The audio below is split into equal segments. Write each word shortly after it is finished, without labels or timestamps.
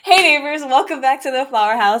Tamers, welcome back to the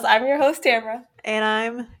Flower House. I'm your host, Tamara. And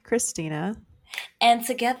I'm Christina. And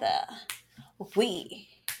together, we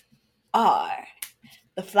are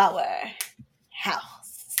the Flower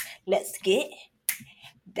House. Let's get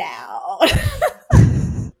down.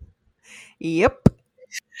 Yep.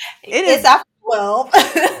 It's after 12.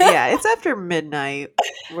 Yeah, it's after midnight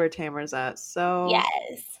where Tamara's at. So,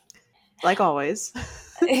 yes. like always.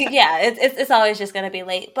 Yeah, it's always just going to be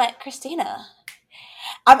late. But, Christina,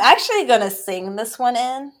 I'm actually going to sing this one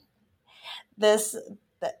in.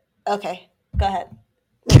 Okay, go ahead.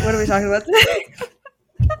 What are we talking about today?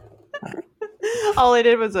 All I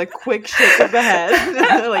did was a quick shake of the head.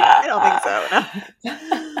 Like, I don't think so.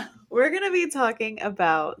 No. We're going to be talking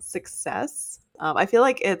about success. I feel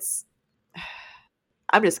like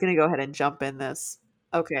I'm just going to go ahead and jump in this.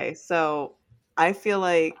 Okay, so I feel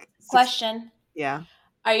like... Question. Yeah.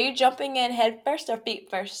 Are you jumping in head first or feet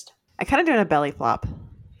first? I kind of doing a belly flop.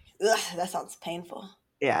 Ugh, that sounds painful.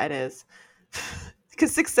 Yeah, it is.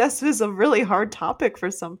 Because success is a really hard topic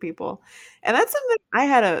for some people. And that's something I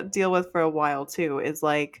had to deal with for a while too, is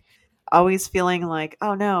like always feeling like,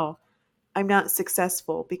 oh no, I'm not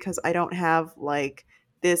successful because I don't have like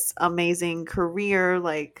this amazing career.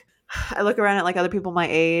 Like I look around at like other people my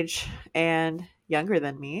age and younger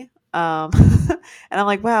than me. And I'm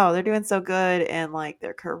like, wow, they're doing so good in like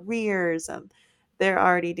their careers and they're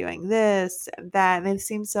already doing this and that. And they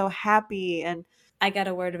seem so happy. And I got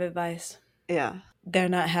a word of advice. yeah. They're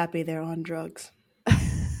not happy. They're on drugs.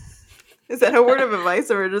 Is that a word of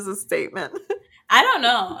advice or just a statement? I don't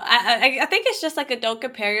know. I think it's just like don't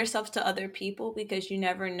compare yourself to other people because you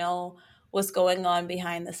never know what's going on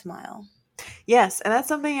behind the smile. Yes, and that's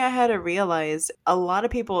something I had to realize. A lot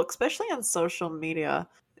of people, especially on social media,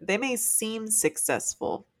 they may seem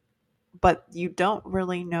successful, but you don't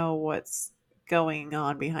really know what's going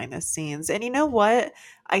on behind the scenes. And you know what?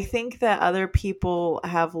 I think that other people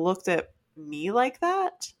have looked at me like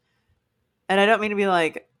that. And I don't mean to be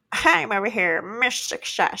like, hey, I'm over here, Miss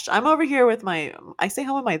Success. I'm over here with I stay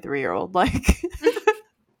home with my 3-year-old. Like,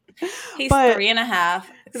 he's 3.5.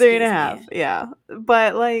 3.5, yeah.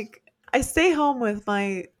 But like, I stay home with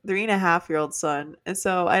my 3.5-year-old son, and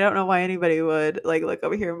so I don't know why anybody would like look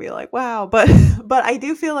over here and be like, wow. But I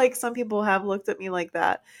do feel like some people have looked at me like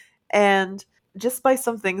that, and just by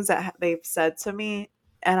some things that they've said to me.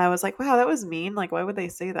 And I was like, wow, that was mean. Like, why would they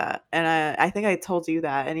say that? And I think I told you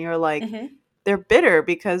that. And you're like, they're bitter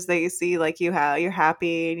because they see like you're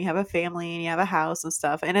happy and you have a family and you have a house and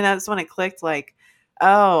stuff. And then that's when it clicked like,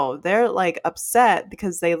 oh, they're like upset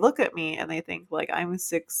because they look at me and they think like I'm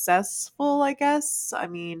successful, I guess. I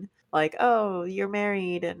mean, like, oh, you're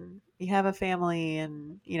married and you have a family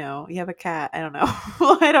and, you know, you have a cat. I don't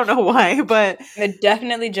know. I don't know why, but I'm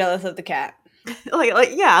definitely jealous of the cat.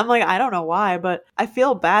 like yeah, I'm like, I don't know why, but I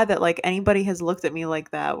feel bad that like anybody has looked at me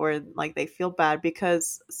like that, where like they feel bad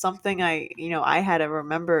because something I had to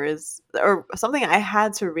remember or something I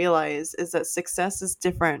had to realize is that success is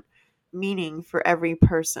different meaning for every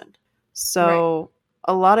person. So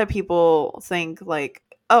a lot of people think like,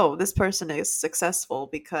 oh, this person is successful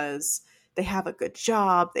because they have a good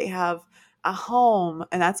job, they have a home,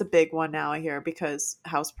 and that's a big one now I hear because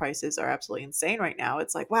house prices are absolutely insane right now.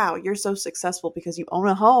 It's like, wow, you're so successful because you own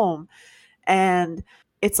a home. And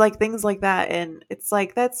it's like things like that, and it's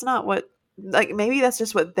like that's not what, like, maybe that's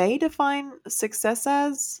just what they define success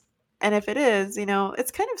as. And if it is,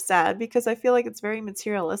 it's kind of sad because I feel like it's very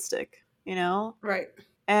materialistic, Right.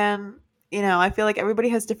 and I feel like everybody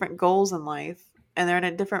has different goals in life and they're in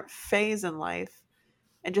a different phase in life.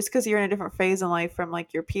 And just because you're in a different phase in life from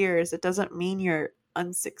like your peers, it doesn't mean you're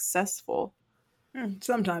unsuccessful.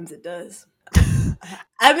 Sometimes it does.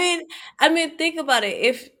 I mean, think about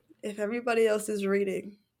it. If everybody else is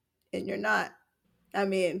reading and you're not, I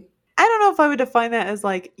mean, I don't know if I would define that as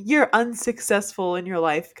like you're unsuccessful in your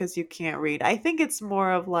life because you can't read. I think it's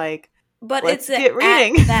more of like, but let's it's get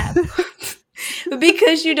reading.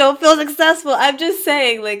 Because you don't feel successful. I'm just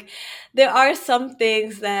saying, like, there are some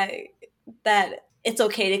things that it's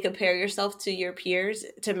okay to compare yourself to your peers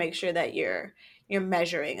to make sure that you're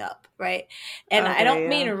measuring up, right? And Okay, I don't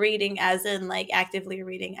mean reading as in like actively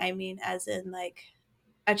reading. I mean as in like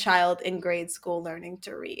a child in grade school learning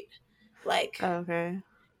to read. Like, okay.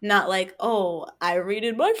 Not like, oh, I read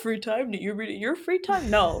in my free time. Do you read in your free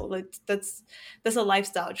time? No, like that's a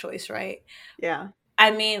lifestyle choice, right? Yeah.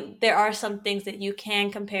 I mean, there are some things that you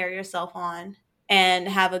can compare yourself on and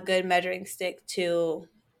have a good measuring stick to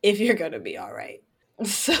if you're going to be all right.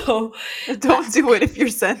 So don't do it if you're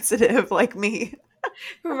sensitive like me.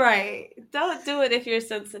 Right. Don't do it if you're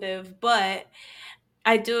sensitive. But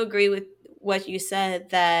I do agree with what you said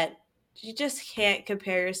that You just can't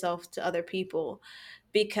compare yourself to other people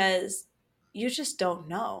because you just don't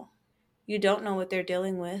know. You don't know what they're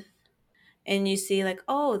dealing with. And you see like,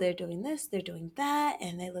 oh, they're doing this, they're doing that,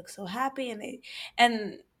 and they look so happy,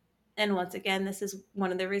 and and once again, this is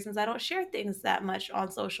one of the reasons I don't share things that much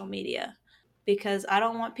on social media, because I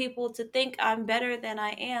don't want people to think I'm better than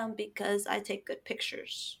I am because I take good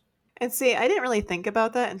pictures. And see, I didn't really think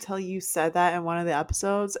about that until you said that in one of the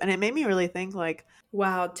episodes, and it made me really think like,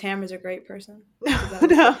 Wow, Tam is a great person. no, Is that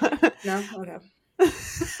no. what? No, okay.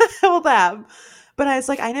 Well, that. But I was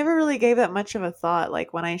like, I never really gave that much of a thought.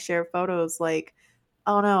 Like when I share photos, like,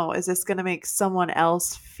 oh no, is this going to make someone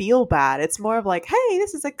else feel bad? It's more of like, hey,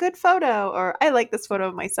 this is a good photo, or I like this photo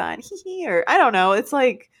of my son, or I don't know. It's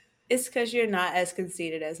like, It's because you're not as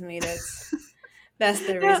conceited as me. That's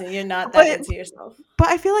the yeah, reason. You're not that but into yourself. but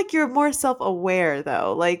I feel like you're more self-aware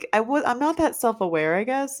though. Like I'm not that self-aware, I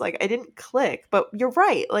guess. Like I didn't click, but you're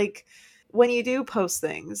right. Like when you do post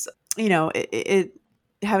things, it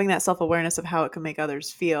having that self-awareness of how it can make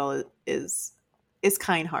others feel is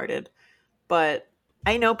kind-hearted. But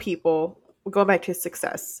I know people, going back to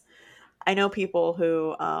success, I know people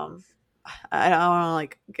who I don't want to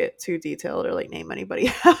like get too detailed or like name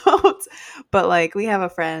anybody out, but like we have a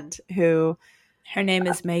friend who Her name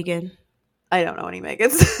is Megan. I don't know any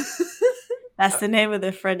Megans. That's the name of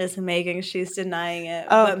the friend is Megan. She's denying it.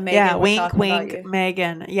 Oh But yeah, Megan, we're wink, talking about wink, you.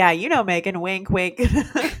 Megan. Yeah, you know Megan. Wink, wink.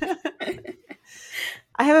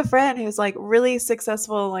 I have a friend who's like really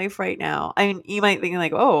successful in life right now. I mean, you might think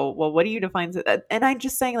like, oh, well, what do you define? And I'm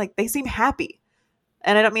just saying like they seem happy,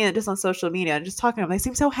 and I don't mean it just on social media. I'm just talking to them. They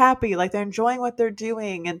seem so happy, like they're enjoying what they're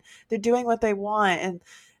doing and they're doing what they want, and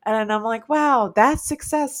I'm like, wow, that's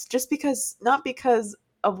success. Just because, not because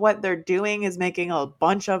of what they're doing is making a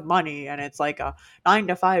bunch of money and it's like a 9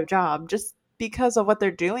 to 5 job, just because of what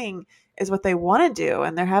they're doing is what they want to do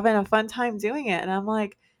and they're having a fun time doing it. And I'm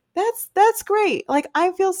like, that's great. Like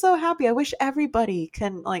I feel so happy. I wish everybody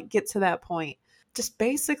can like get to that point. Just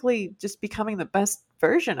basically just becoming the best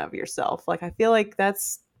version of yourself. Like I feel like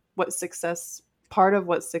that's what success, part of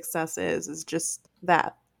what success is just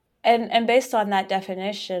that. And based on that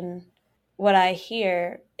definition, what I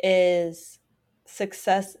hear is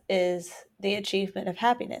success is the achievement of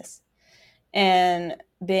happiness and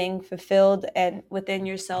being fulfilled and within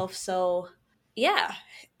yourself. So, yeah,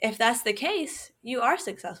 if that's the case, you are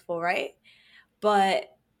successful, right?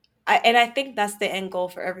 But I think that's the end goal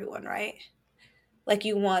for everyone, right? Like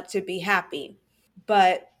you want to be happy,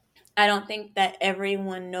 but I don't think that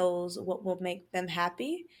everyone knows what will make them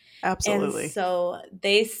happy. And Absolutely. so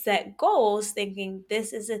they set goals thinking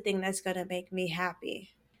this is the thing that's going to make me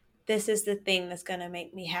happy. This is the thing that's going to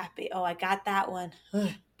make me happy. Oh, I got that one.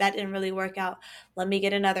 Ugh, that didn't really work out. Let me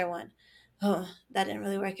get another one. Oh, that didn't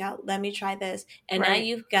really work out. Let me try this. And now Right.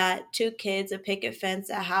 you've got 2 kids, a picket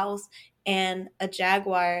fence, a house, and a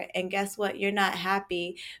Jaguar. And guess what? You're not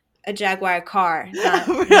happy. A Jaguar car, not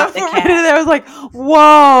the For a minute cat. there, I was like,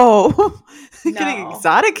 whoa, getting No.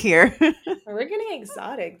 exotic here. We're getting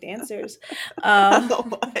exotic dancers.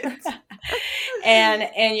 What?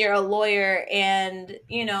 And you're a lawyer and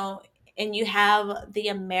and you have the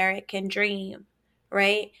American dream,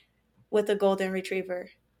 right? With a golden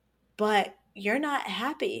retriever. But you're not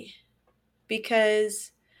happy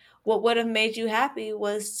because what would have made you happy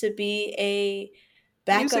was to be a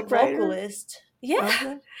backup Music writer? vocalist. Yeah.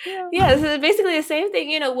 Okay. Yeah. Yeah, so it's basically the same thing.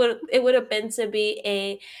 It would have been to be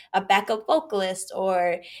a backup vocalist,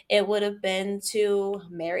 or it would have been to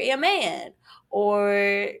marry a man,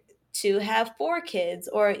 or to have 4 kids,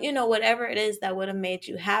 or whatever it is that would have made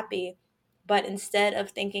you happy. But instead of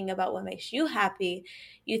thinking about what makes you happy,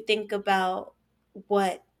 you think about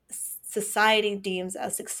what society deems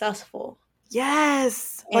as successful.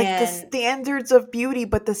 Yes. Like the And standards of beauty,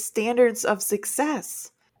 but the standards of success.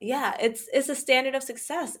 yeah, it's a standard of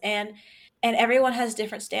success, and everyone has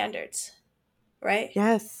different standards, right?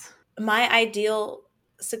 Yes. My ideal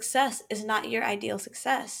success is not your ideal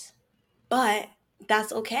success, but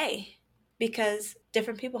that's okay because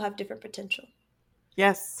different people have different potential.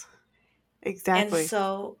 Yes. And Exactly.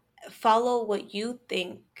 so follow what you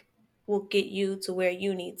think will get you to where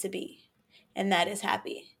you need to be, and that is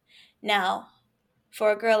happy. Now,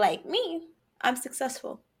 for a girl like me, I'm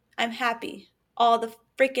successful. I'm happy all the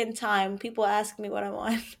freaking time. People ask me what I'm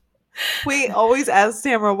on. We always ask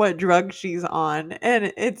Tamara what drug she's on,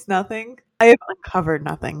 and it's nothing. I have uncovered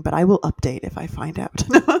nothing, but I will update if I find out.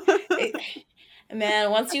 It, man,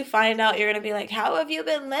 once you find out, you're gonna be like, "How have you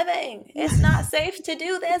been living? It's not safe to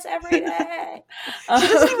do this every day." She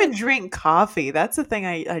doesn't even drink coffee. That's the thing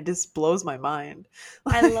I just blows my mind.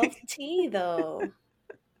 I love tea though.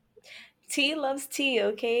 T loves tea,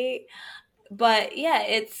 okay? But yeah,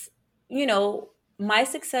 it's, you know, my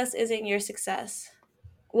success isn't your success.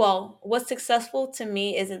 Well, what's successful to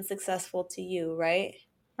me isn't successful to you, right?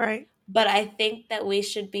 Right. But I think that we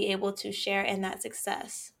should be able to share in that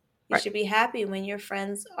success. You Right. should be happy when your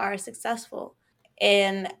friends are successful.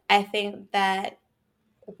 And I think that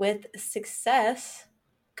with success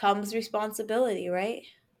comes responsibility, right?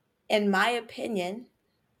 In my opinion,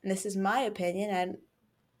 and this is my opinion, and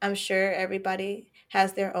I'm sure everybody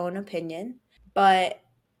has their own opinion, but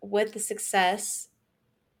with the success,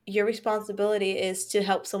 your responsibility is to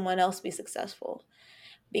help someone else be successful.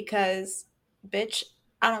 Because, bitch,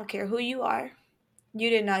 I don't care who you are, you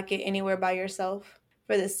did not get anywhere by yourself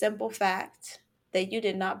for the simple fact that you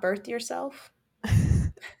did not birth yourself.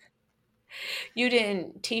 You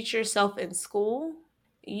didn't teach yourself in school.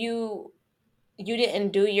 You you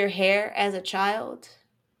didn't do your hair as a child.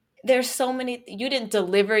 There's so many, you didn't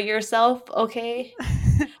deliver yourself, okay?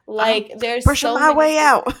 I'm Like there's pushing so my many way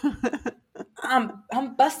things. out.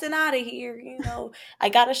 I'm busting out of here, I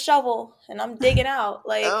got a shovel and I'm digging out.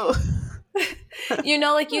 Like, Oh.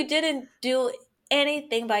 like you didn't do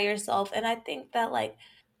anything by yourself. And I think that like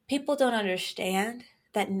people don't understand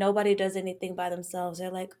that nobody does anything by themselves. They're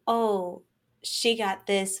like, oh, she got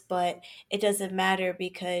this, but it doesn't matter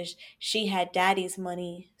because she had daddy's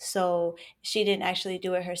money, so she didn't actually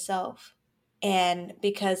do it herself. And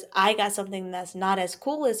because I got something that's not as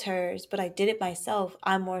cool as hers, but I did it myself,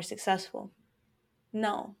 I'm more successful.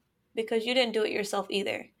 No, because you didn't do it yourself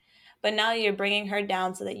either. But now you're bringing her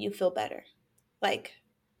down so that you feel better. Like,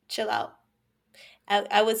 chill out.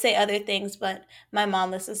 I would say other things, but my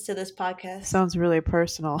mom listens to this podcast. Sounds really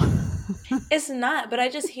personal. It's not, but I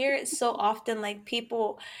just hear it so often. Like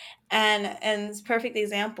people, and it's a perfect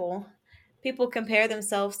example. People compare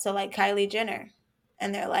themselves to like Kylie Jenner,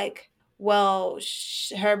 and they're like, "Well,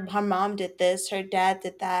 her mom did this, her dad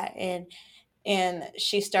did that, and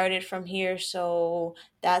she started from here, so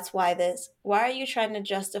that's why this." Why are you trying to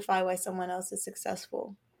justify why someone else is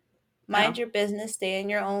successful? Yeah. Mind your business, stay in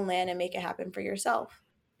your own land, and make it happen for yourself.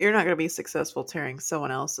 You're not going to be successful tearing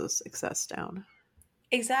someone else's success down.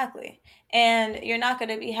 Exactly. And you're not going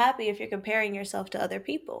to be happy if you're comparing yourself to other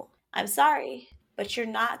people. I'm sorry, but you're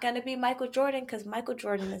not going to be Michael Jordan because Michael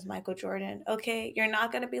Jordan is Michael Jordan. Okay. You're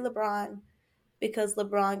not going to be LeBron because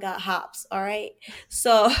LeBron got hops. All right.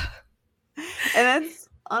 So, And that's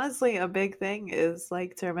honestly a big thing is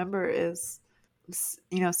like to remember is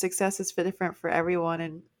success is different for everyone.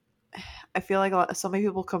 And I feel like so many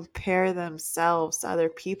people compare themselves to other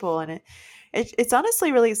people, and it's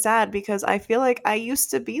honestly really sad because I feel like I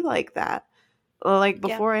used to be like that. Like yeah.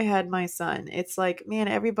 before I had my son, it's like, man,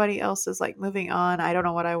 everybody else is like moving on. I don't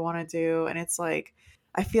know what I want to do. And it's like,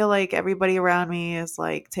 I feel like everybody around me is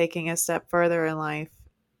like taking a step further in life.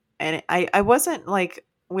 And I wasn't like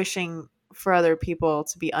wishing for other people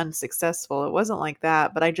to be unsuccessful. It wasn't like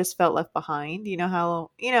that, but I just felt left behind. You know how,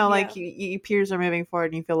 like Yeah. you peers are moving forward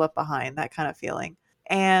and you feel left behind, that kind of feeling.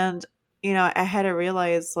 And, I had to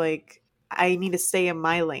realize like I need to stay in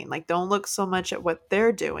my lane. Like, don't look so much at what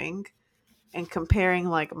they're doing and comparing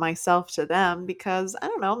like myself to them because I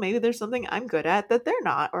don't know, maybe there's something I'm good at that they're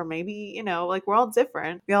not, or maybe, like we're all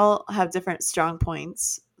different. We all have different strong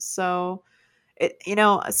points. So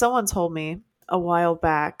someone told me a while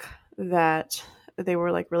back that they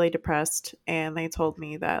were like really depressed and they told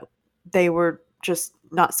me that they were just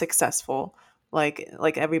not successful like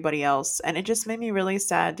everybody else. And it just made me really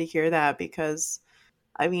sad to hear that because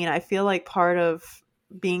I mean, I feel like part of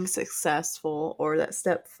being successful or that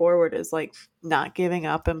step forward is like not giving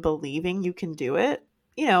up and believing you can do it.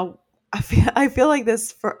 You know, I feel like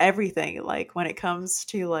this for everything. Like when it comes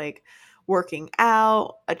to like working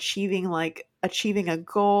out, achieving a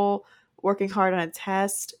goal, working hard on a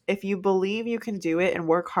test, if you believe you can do it and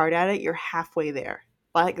work hard at it, you're halfway there.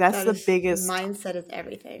 Like that's That the is, biggest. mindset is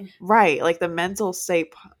everything. Right, like the mental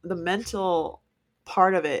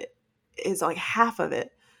part of it is like half of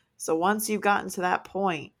it. So once you've gotten to that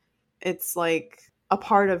point, it's like a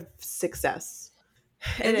part of success.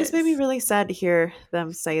 And It it just made me is. really sad to hear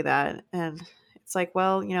them say that. And it's like,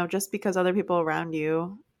 well, just because other people around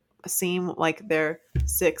you seem like they're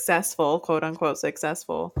successful, quote unquote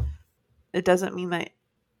successful, it doesn't mean that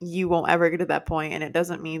you won't ever get to that point, and it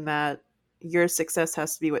doesn't mean that your success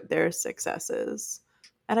has to be what their success is.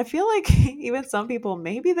 And I feel like even some people,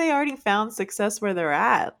 maybe they already found success where they're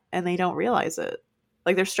at and they don't realize it.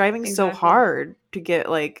 Like they're striving so Exactly. hard to get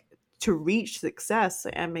like to reach success,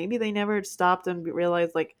 and maybe they never stopped and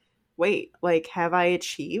realized like, wait, like have I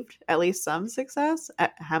achieved at least some success?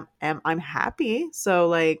 I'm happy. So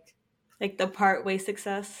like Like the part way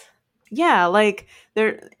success. Yeah, like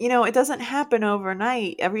there, it doesn't happen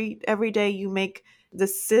overnight. Every day you make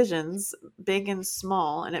decisions, big and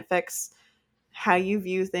small, and it affects how you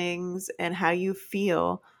view things and how you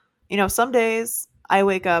feel. Some days I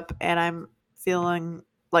wake up and I'm feeling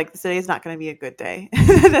like today's not going to be a good day.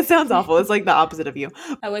 That sounds awful. It's like the opposite of you.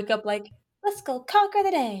 I wake up like, let's go conquer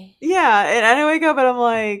the day. Yeah, and I wake up and I'm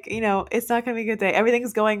like, it's not going to be a good day.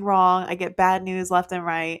 Everything's going wrong. I get bad news left and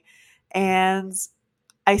right. And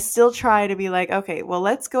I still try to be like, okay, well,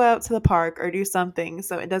 let's go out to the park or do something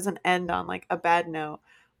so it doesn't end on like a bad note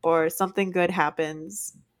or something good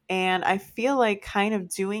happens. And I feel like kind of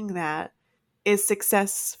doing that is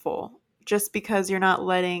successful just because you're not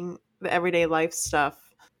letting the everyday life stuff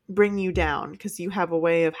bring you down because you have a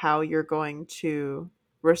way of how you're going to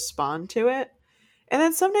respond to it. And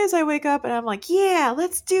then some days I wake up and I'm like, yeah,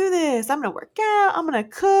 let's do this. I'm gonna work out. I'm gonna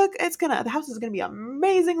cook. The house is gonna be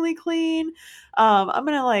amazingly clean. I'm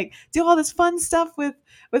gonna like do all this fun stuff with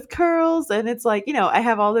curls, and it's like, I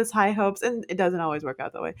have all this high hopes, and it doesn't always work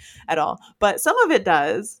out that way at all. But some of it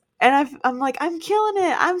does, and I'm like, I'm killing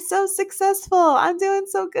it. I'm so successful. I'm doing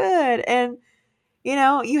so good, and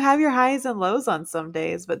you have your highs and lows on some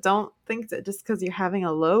days, but don't think that just because you're having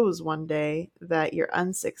a lows one day that you're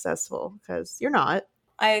unsuccessful, because you're not.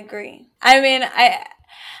 I agree. I mean, I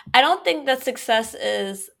don't think that success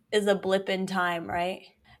is a blip in time, right?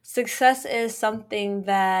 Success is something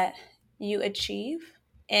that you achieve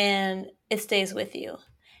and it stays with you.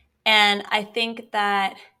 And I think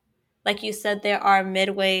that, like you said, there are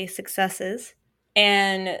midway successes,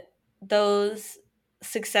 and those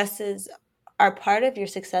successes are part of your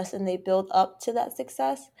success and they build up to that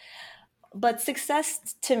success. But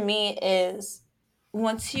success to me is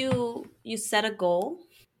once you set a goal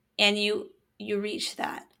and you reach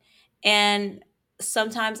that. And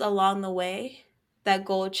sometimes along the way that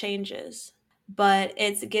goal changes. But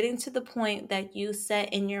it's getting to the point that you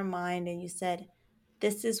set in your mind and you said,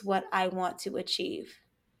 this is what I want to achieve.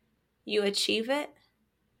 You achieve it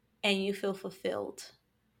and you feel fulfilled.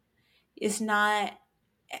 It's not,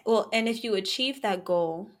 well, and if you achieve that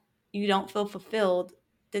goal, you don't feel fulfilled,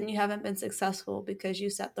 then you haven't been successful because you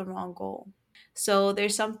set the wrong goal. So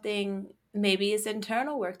there's something, maybe it's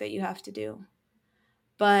internal work that you have to do,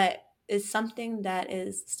 but it's something that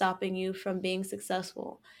is stopping you from being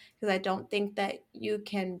successful. Because I don't think that you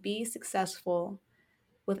can be successful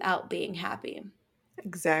without being happy.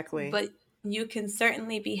 Exactly. But you can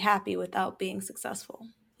certainly be happy without being successful.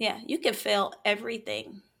 Yeah, you can fail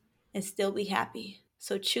everything and still be happy.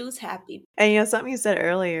 So choose happy. And something you said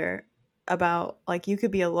earlier about like you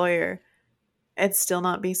could be a lawyer and still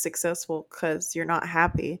not be successful because you're not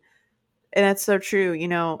happy. And that's so true.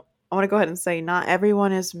 I want to go ahead and say not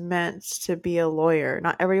everyone is meant to be a lawyer,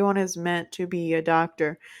 not everyone is meant to be a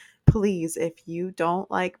doctor. Please, if you don't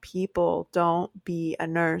like people, don't be a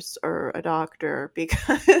nurse or a doctor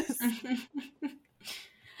because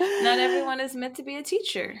Not everyone is meant to be a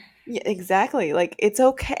teacher. yeah, exactly. Like it's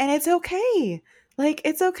okay, and it's okay. Like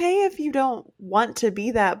it's okay if you don't want to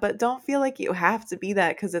be that, but don't feel like you have to be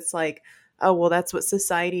that because it's like, oh, well, that's what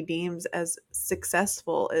society deems as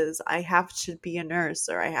successful is I have to be a nurse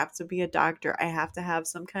or I have to be a doctor. I have to have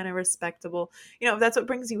some kind of respectable, if that's what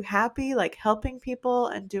brings you happy, like helping people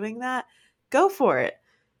and doing that, go for it.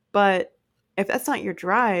 But if that's not your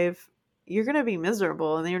drive, you're going to be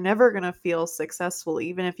miserable and you're never going to feel successful,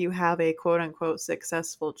 even if you have a quote unquote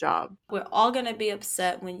successful job. We're all going to be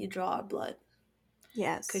upset when you draw our blood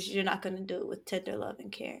because Yes. you're not going to do it with tender love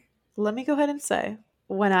and care. Let me go ahead and say,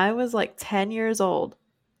 when I was like 10 years old,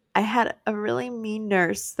 I had a really mean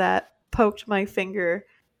nurse that poked my finger.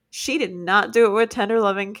 She did not do it with tender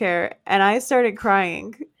loving care. And I started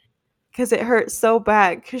crying because it hurt so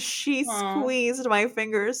bad because she Aww. squeezed my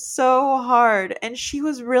fingers so hard and she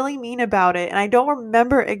was really mean about it. And I don't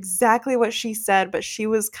remember exactly what she said, but she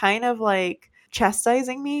was kind of like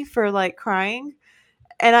chastising me for like crying.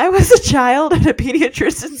 And I was a child in a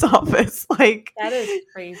pediatrician's office. Like, That is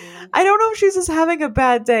crazy. I don't know if she's just having a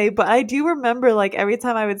bad day, but I do remember like every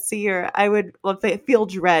time I would see her, I would feel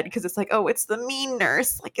dread because it's like, oh, it's the mean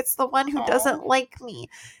nurse. Like, it's the one who Aww. doesn't like me.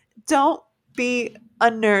 Don't be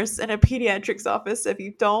a nurse in a pediatrics office if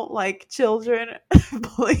you don't like children,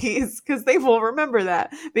 please, because they will remember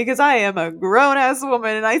that. Because I am a grown ass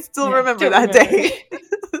woman and I still remember that day.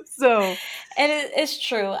 So, and it's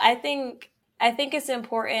true. I think it's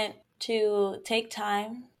important to take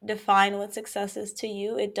time, define what success is to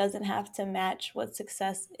you. It doesn't have to match what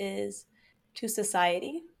success is to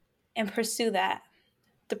society, and pursue that.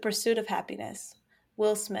 The Pursuit of Happiness.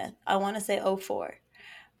 Will Smith. I want to say '04.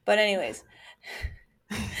 But anyways,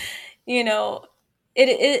 you know, It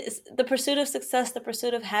is the pursuit of success, the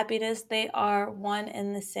pursuit of happiness, they are one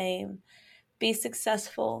and the same. Be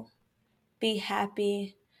successful, be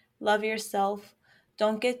happy, love yourself.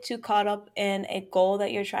 Don't get too caught up in a goal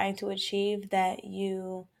that you're trying to achieve that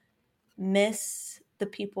you miss the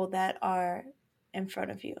people that are in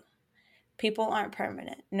front of you. People aren't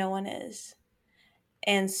permanent, no one is.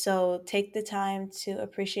 And so take the time to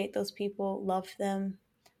appreciate those people, love them,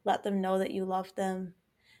 let them know that you love them,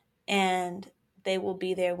 and they will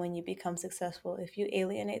be there when you become successful. If you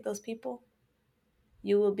alienate those people,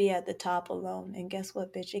 you will be at the top alone. And guess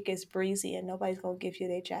what, bitch? It gets breezy and nobody's going to give you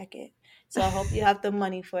their jacket. So I hope you have the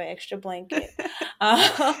money for an extra blanket.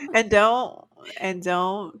 And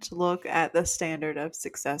don't look at the standard of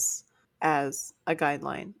success as a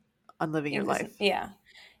guideline on living your life. Yeah.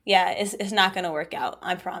 Yeah, it's not going to work out,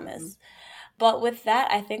 I promise. Mm-hmm. But with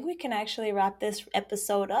that, I think we can actually wrap this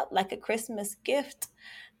episode up like a Christmas gift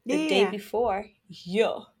the day before.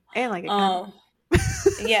 Yeah. And like a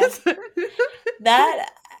yes. That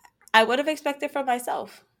I would have expected from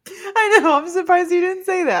myself. I know. I'm surprised you didn't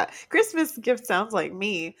say that. Christmas gift sounds like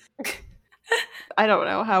me. I don't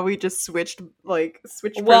know how we just switched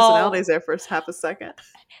personalities there for half a second.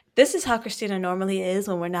 This is how Christina normally is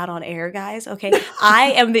when we're not on air, guys. Okay,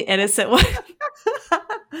 I am the innocent one.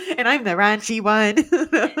 And I'm the raunchy one.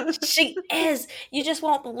 She is. You just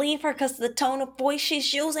won't believe her because of the tone of voice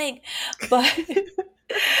she's using. But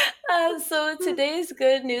so today's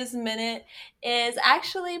Good News Minute is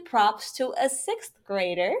actually props to a 6th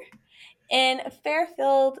grader in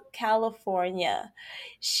Fairfield, California.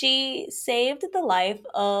 She saved the life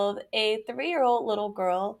of a 3-year-old little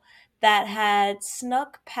girl that had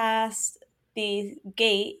snuck past the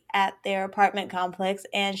gate at their apartment complex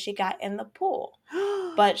and she got in the pool,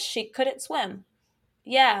 but she couldn't swim.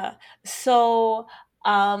 Yeah. So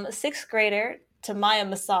 6th grader Tamaya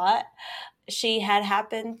Masat, she had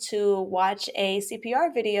happened to watch a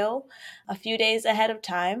CPR video a few days ahead of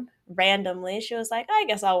time. Randomly, she was like, I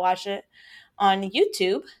guess I'll watch it on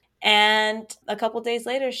YouTube. And a couple days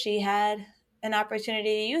later, she had an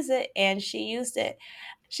opportunity to use it, and she used it.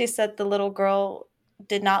 She said the little girl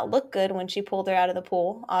did not look good when she pulled her out of the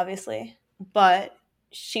pool, obviously, but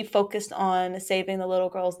she focused on saving the little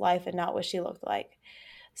girl's life and not what she looked like.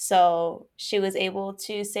 So she was able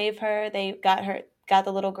to save her. They got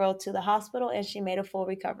the little girl to the hospital, and she made a full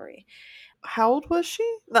recovery. How old was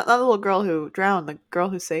she? Not the little girl who drowned, the girl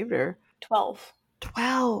who saved her. 12.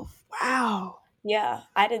 12. Wow. Yeah,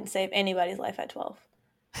 I didn't save anybody's life at 12.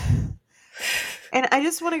 And I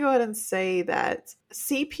just want to go ahead and say that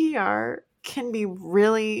CPR can be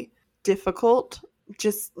really difficult.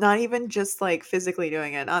 Just not even just like physically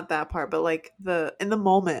doing it, not that part, but like in the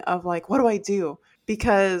moment of like, what do I do?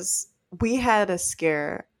 Because we had a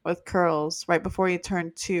scare with Curls right before he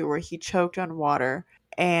turned 2 where he choked on water,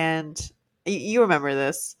 and you remember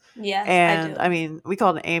this. Yes, and I do. I mean, we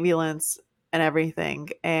called an ambulance and everything,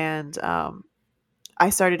 and I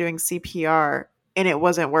started doing CPR and it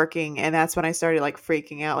wasn't working, and that's when I started like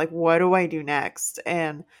freaking out, like, what do I do next?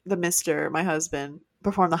 And the mister, my husband,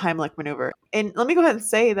 performed the Heimlich maneuver. And let me go ahead and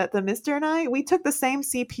say that the mister and we took the same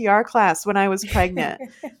CPR class when I was pregnant.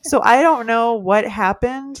 So I don't know what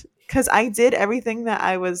happened, because I did everything that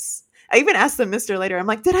I even asked the mister later, I'm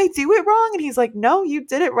like, did I do it wrong? And he's like, no, you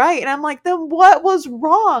did it right. And I'm like, then what was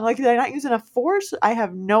wrong? Like, did I not use enough force? I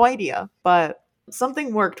have no idea, but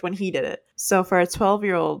something worked when he did it. So for a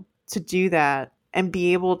 12-year-old to do that and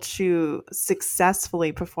be able to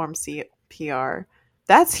successfully perform CPR,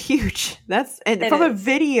 that's huge. From a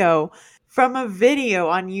video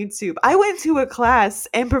on YouTube. I went to a class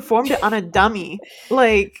and performed it on a dummy.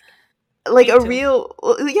 Like a real,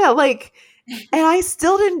 yeah, like, and I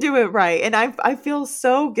still didn't do it right. And I feel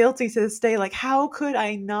so guilty to this day. Like, how could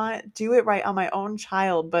I not do it right on my own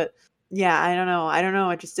child? But yeah, I don't know.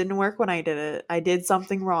 It just didn't work when I did it. I did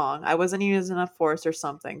something wrong. I wasn't using enough force or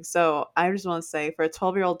something. So I just want to say, for a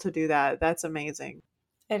 12-year-old to do that, that's amazing.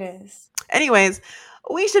 It is. Anyways,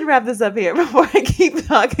 we should wrap this up here before I keep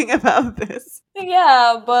talking about this.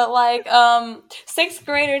 Yeah, but like 6th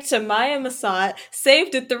grader Tamaya Masat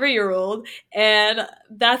saved a 3-year-old, and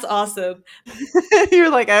that's awesome. You're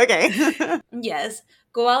like, okay. Yes.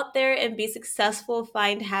 Go out there and be successful,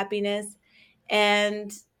 find happiness,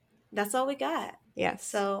 and that's all we got. Yes.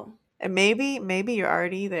 So, and maybe you're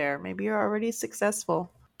already there. Maybe you're already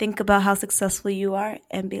successful. Think about how successful you are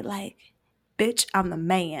and be like, bitch, I'm the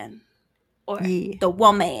man. Or the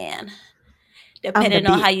woman. Depending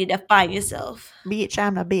on how you define yourself. Bitch,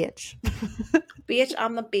 I'm the bitch. Bitch,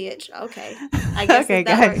 I'm the bitch. Okay. I guess okay,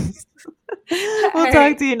 that guys. works. We'll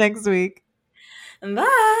talk to you next week.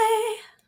 Bye.